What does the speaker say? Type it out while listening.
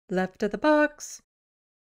Left of the box.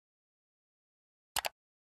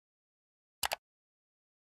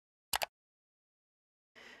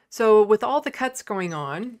 So with all the cuts going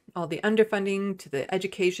on, all the underfunding to the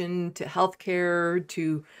education, to healthcare,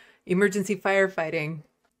 to emergency firefighting,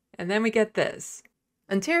 and then we get this.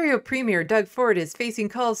 Ontario Premier Doug Ford is facing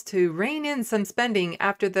calls to rein in some spending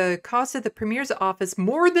after the cost of the Premier's office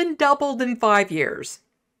more than doubled in 5 years.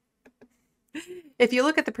 If you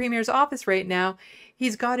look at the Premier's office right now,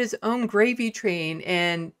 he's got his own gravy train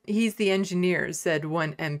and he's the engineer, said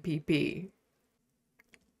one MPP.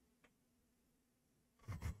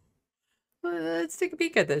 Let's take a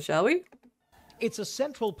peek at this, shall we? It's a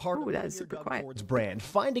central part of Doug Ford's brand,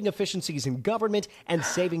 finding efficiencies in government and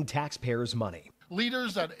saving taxpayers' money.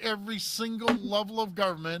 Leaders at every single level of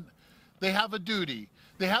government, they have a duty.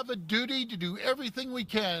 They have a duty to do everything we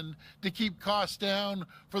can to keep costs down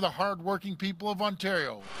for the hard-working people of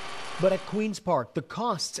Ontario. But at Queen's Park, the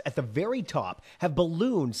costs at the very top have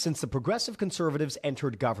ballooned since the Progressive Conservatives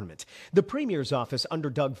entered government. The Premier's office under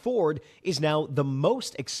Doug Ford is now the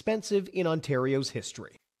most expensive in Ontario's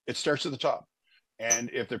history. It starts at the top.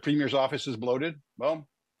 And if the Premier's office is bloated, well,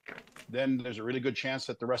 then there's a really good chance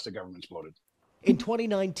that the rest of government's bloated. In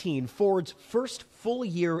 2019, Ford's first full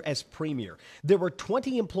year as Premier, there were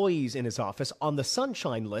 20 employees in his office on the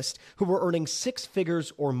Sunshine List who were earning 6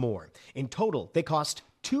 figures or more. In total, they cost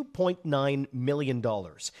 $2.9 million.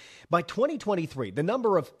 By 2023, the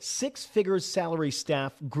number of 6 figures salary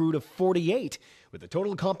staff grew to 48, with a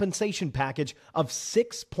total compensation package of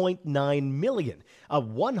 $6.9 million, a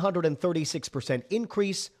 136%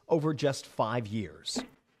 increase over just 5 years.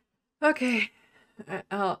 Okay.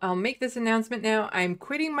 I'll make this announcement now. I'm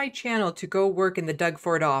quitting my channel to go work in the Doug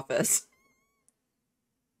Ford office.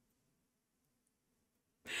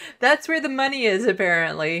 That's where the money is,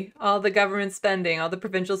 apparently. All the government spending, all the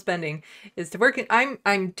provincial spending is to work in.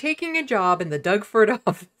 I'm taking a job in the Doug Ford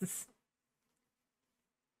office.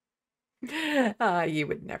 You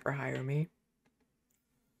would never hire me.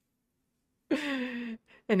 And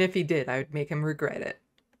if he did, I would make him regret it.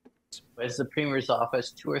 Is the Premier's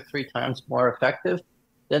office 2 or 3 times more effective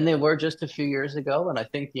than they were just a few years ago? And I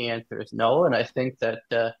think the answer is no. And I think that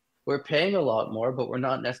we're paying a lot more, but we're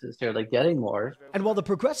not necessarily getting more. And while the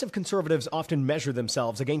Progressive Conservatives often measure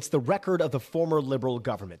themselves against the record of the former Liberal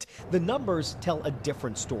government, the numbers tell a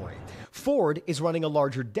different story. Ford is running a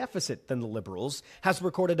larger deficit than the Liberals, has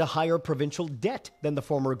recorded a higher provincial debt than the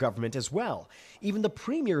former government as well. Even the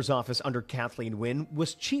Premier's office under Kathleen Wynne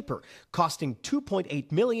was cheaper, costing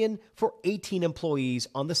 $2.8 million for 18 employees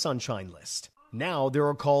on the Sunshine List. Now there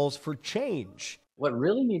are calls for change. What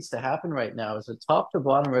really needs to happen right now is a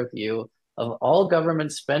top-to-bottom review of all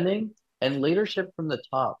government spending and leadership from the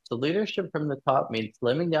top. The leadership from the top means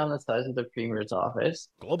slimming down the size of the Premier's office.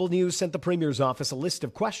 Global News sent the Premier's office a list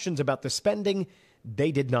of questions about the spending.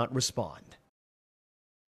 They did not respond.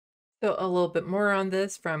 So a little bit more on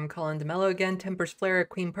this from Colin DeMello again. Tempers flare at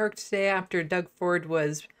Queen Park today after Doug Ford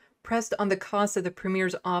was pressed on the cost of the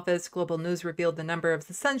Premier's office. Global News revealed the number of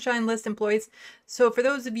the Sunshine List employees. So for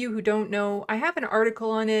those of you who don't know, I have an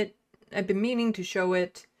article on it. I've been meaning to show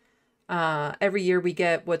it. Every year we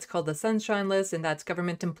get what's called the Sunshine List, and that's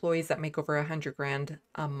government employees that make over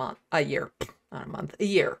 $100,000 a year. Not a month, a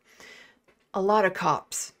year. A lot of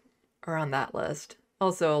cops are on that list.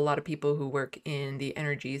 Also, a lot of people who work in the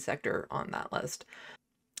energy sector on that list.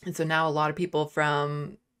 And so now a lot of people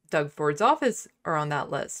from Doug Ford's office are on that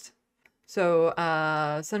list. So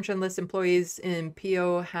Sunshine List employees in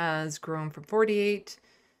PO has grown to 48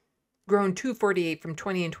 from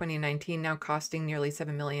 20 in 2019, now costing nearly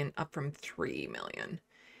 $7 million, up from $3 million.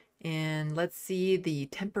 And let's see the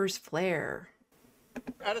tempers flare.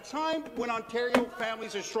 At a time when Ontario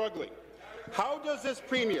families are struggling, how does this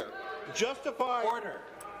Premier justify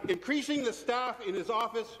increasing the staff in his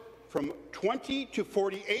office from 20 to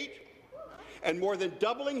 48 and more than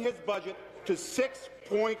doubling his budget to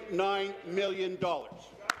 $6.9 million?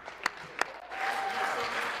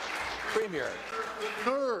 Premier.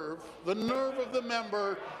 The nerve of the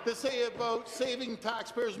member to say about saving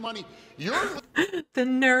taxpayers' money. The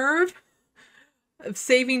nerve of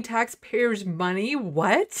saving taxpayers' money?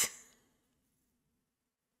 What?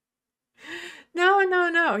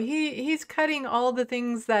 No. He's cutting all the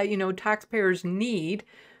things that, taxpayers need.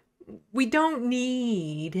 We don't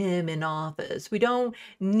need him in office. We don't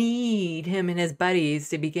need him and his buddies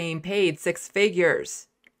to be getting paid 6 figures.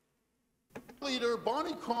 Leader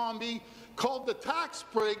Bonnie Crombie called the tax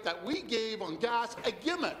break that we gave on gas a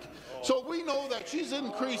gimmick. So we know that she's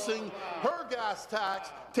increasing her gas tax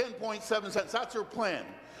 10.7 cents. That's her plan.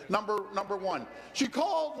 Number one. She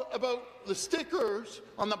called about the stickers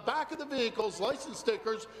on the back of the vehicles, license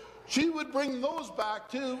stickers. She would bring those back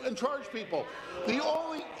too and charge people.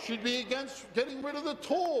 She'd be against getting rid of the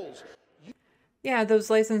tolls. Yeah, those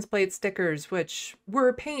license plate stickers, which were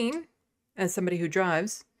a pain as somebody who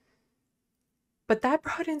drives. But that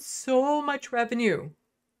brought in so much revenue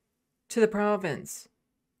to the province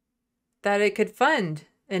that it could fund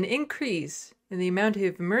an increase in the amount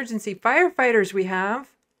of emergency firefighters we have.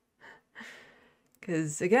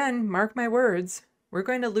 Because again, mark my words, we're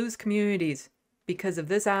going to lose communities because of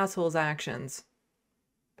this asshole's actions.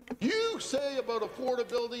 You say about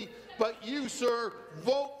affordability, but you, sir,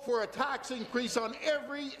 vote for a tax increase on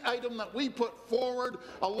every item that we put forward,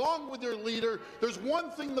 along with your leader. There's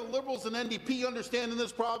one thing the Liberals and NDP understand in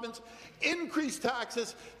this province: increase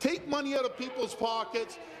taxes, take money out of people's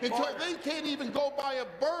pockets until they can't even go buy a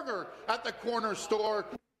burger at the corner store.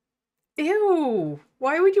 Ew,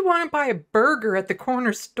 why would you want to buy a burger at the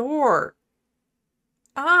corner store?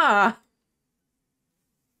 Ah.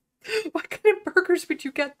 What kind of burgers would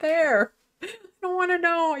you get there? I don't want to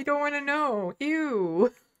know. I don't want to know.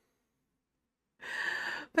 Ew.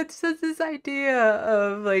 But so this idea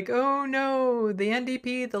of like, oh no, the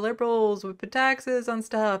NDP, the Liberals would put taxes on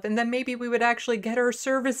stuff, and then maybe we would actually get our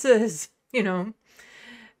services, you know.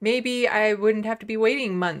 Maybe I wouldn't have to be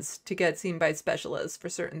waiting months to get seen by specialists for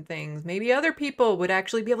certain things. Maybe other people would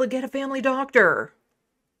actually be able to get a family doctor.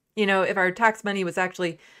 You know, if our tax money was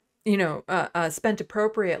actually, you know, spent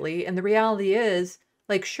appropriately. And the reality is,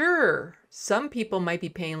 like, sure, some people might be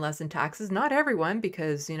paying less in taxes. Not everyone,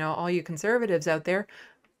 because, you know, all you conservatives out there,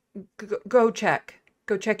 go check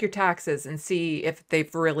your taxes and see if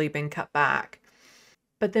they've really been cut back.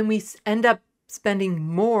 But then we end up spending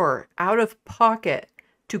more out of pocket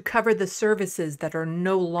to cover the services that are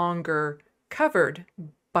no longer covered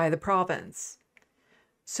by the province.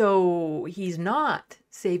 So he's not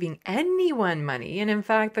saving anyone money. And in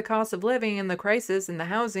fact, the cost of living and the crisis and the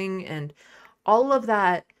housing and all of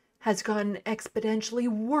that has gotten exponentially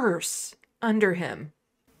worse under him.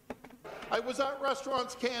 I was at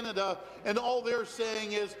Restaurants Canada, and all they're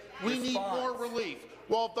saying is, we need more relief.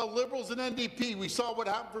 Well, the Liberals and NDP, we saw what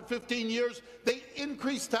happened for 15 years. They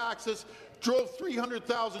increased taxes, drove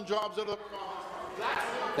 300,000 jobs out of the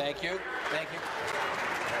province. Thank you. Thank you.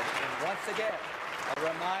 And once again, I'll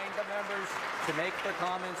remind the members to make their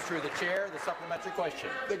comments through the chair. The supplementary question.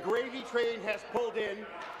 The gravy train has pulled in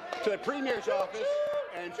to the Premier's office,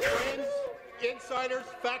 and friends, insiders,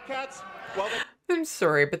 fat cats, well, I'm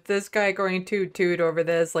sorry, but this guy going toot over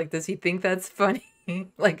this, like, does he think that's funny?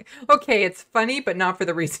 Like, okay, it's funny, but not for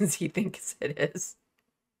the reasons he thinks it is.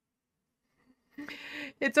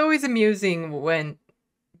 It's always amusing when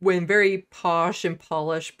very posh and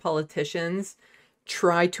polished politicians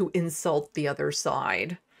try to insult the other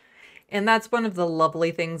side. And that's one of the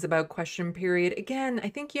lovely things about question period. Again, I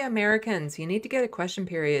think you Americans, you need to get a question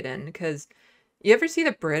period in, because you ever see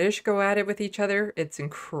the British go at it with each other? It's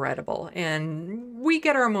incredible. And we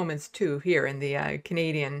get our moments too here in the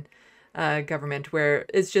Canadian government, where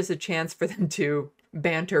it's just a chance for them to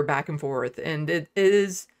banter back and forth. And it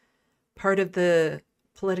is part of the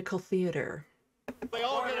political theater. they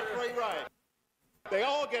all get a free ride. They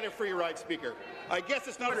all get a free ride, Speaker. I guess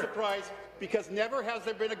it's not a surprise, because never has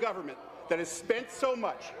there been a government that has spent so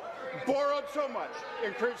much, borrowed so much,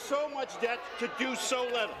 incurred so much debt to do so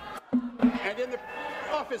little. And in the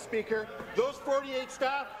office, Speaker, those 48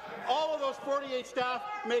 staff, all of those 48 staff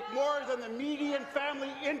make more than the median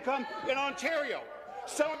family income in Ontario.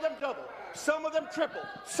 Some of them double, some of them triple,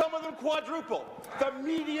 some of them quadruple the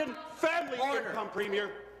median family income,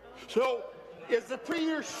 Premier. So is the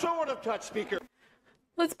Premier short of touch, Speaker?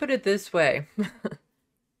 Let's put it this way.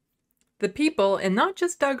 The people, and not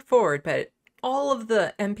just Doug Ford, but all of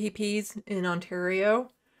the MPPs in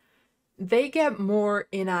Ontario, they get more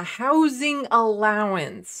in a housing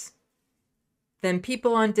allowance than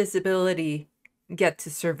people on disability get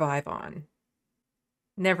to survive on.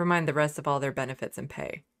 Never mind the rest of all their benefits and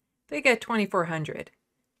pay. They get $2,400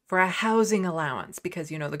 for a housing allowance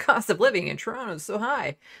because, you know, the cost of living in Toronto is so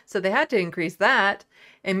high. So they had to increase that.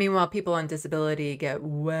 And meanwhile, people on disability get,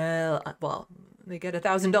 well, they get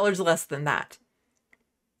 $1,000 less than that.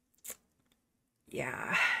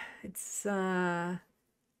 Yeah, it's, And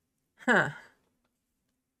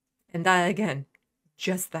that, again,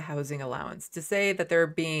 just the housing allowance. To say that they're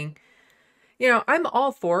being, You know, I'm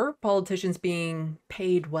all for politicians being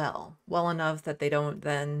paid well enough that they don't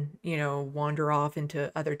then, you know, wander off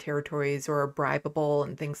into other territories or are bribable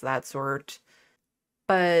and things of that sort.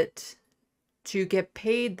 But to get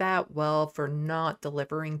paid that well for not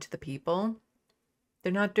delivering to the people,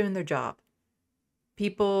 they're not doing their job.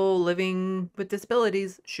 People living with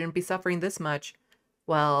disabilities shouldn't be suffering this much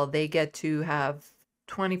while they get to have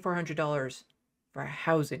 $2,400 for a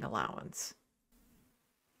housing allowance.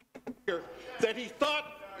 That he thought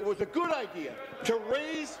it was a good idea to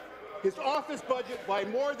raise his office budget by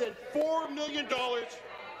more than $4 million,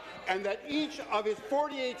 and that each of his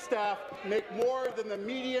 48 staff make more than the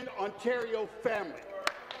median Ontario family.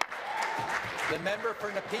 The member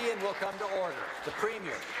for Nepean will come to order. The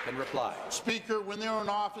Premier can reply. Speaker, when they were in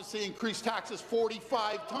office, they increased taxes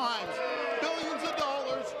 45 times. Billions of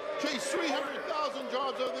dollars, chased 300,000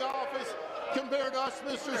 jobs out of the office. Compared to us,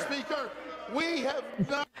 Mr. Speaker, we have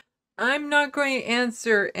not... I'm not going to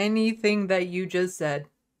answer anything that you just said.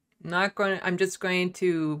 I'm just going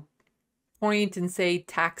to point and say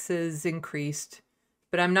taxes increased,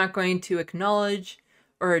 but I'm not going to acknowledge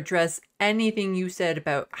or address anything you said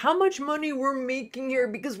about how much money we're making here,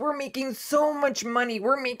 because we're making so much money.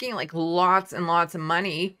 We're making like lots and lots of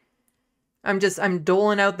money. I'm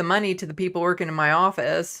doling out the money to the people working in my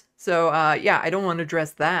office. So yeah, I don't want to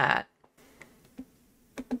address that.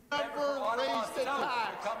 Never raised the tax.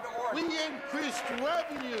 We increased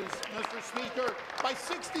revenues, Mr. Speaker, by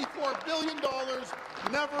 $64 billion.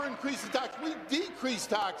 Never increased the tax. We decreased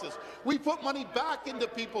taxes. We put money back into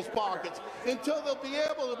people's pockets until they'll be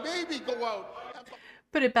able to maybe go out.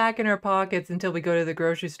 Put it back in our pockets until we go to the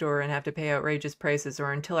grocery store and have to pay outrageous prices,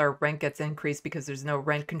 or until our rent gets increased because there's no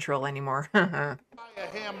rent control anymore. Buy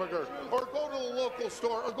a hamburger, or go to the local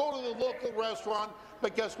store, or go to the local restaurant.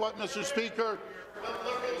 But guess what, Mr. Speaker?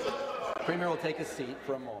 The Premier will take a seat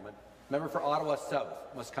for a moment. Member for Ottawa South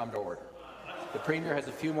must come to order. The Premier has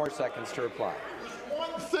a few more seconds to reply.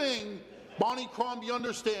 One thing Bonnie Crombie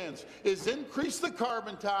understands is increase the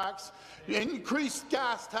carbon tax, increase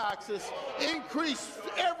gas taxes, increase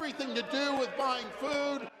everything to do with buying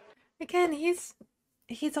food. Again, he's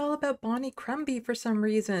all about Bonnie Crombie for some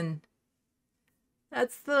reason.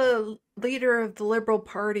 That's the leader of the Liberal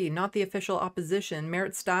Party, not the official opposition.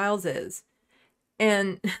 Merritt Stiles is.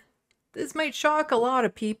 And this might shock a lot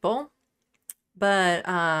of people, but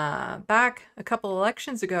back a couple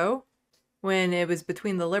elections ago, when it was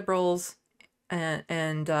between the Liberals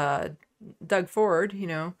and Doug Ford, you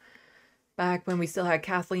know, back when we still had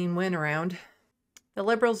Kathleen Wynne around, the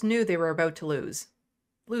Liberals knew they were about to lose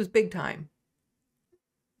big time.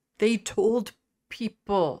 They told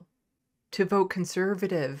people to vote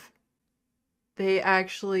Conservative. They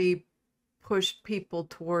actually pushed people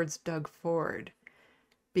towards Doug Ford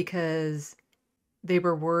because they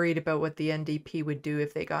were worried about what the NDP would do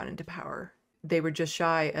if they got into power. They were just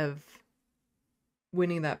shy of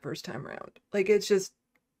winning that first time around. Like, it's just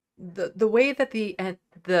the way that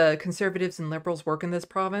the Conservatives and Liberals work in this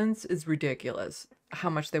province is ridiculous. How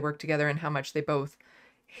much they work together and how much they both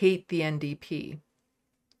hate the NDP.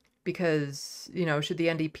 Because, you know, should the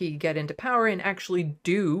NDP get into power and actually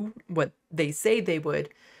do what they say they would,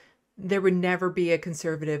 there would never be a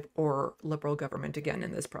Conservative or Liberal government again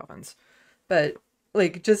in this province. But,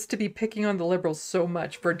 like, just to be picking on the Liberals so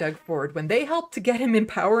much for Doug Ford when they helped to get him in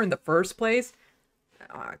power in the first place,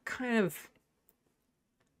 kind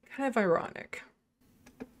of ironic.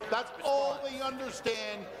 That's all they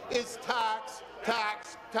understand is tax,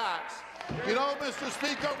 tax, tax. You know, Mr.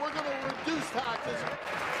 Speaker, we're going to reduce taxes.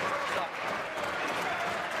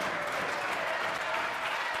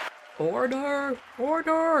 Order!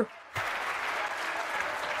 Order!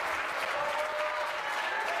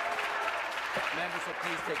 Members will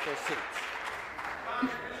please take their seats.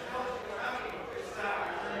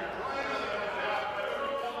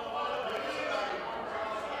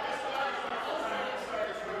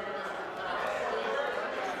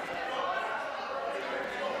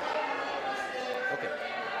 Okay.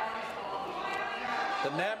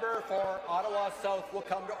 The member for Ottawa South will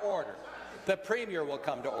come to order. The Premier will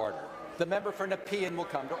come to order. The member for Nepean will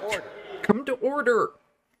come to order. Come to order!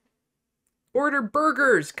 Order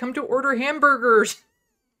burgers! Come to order hamburgers!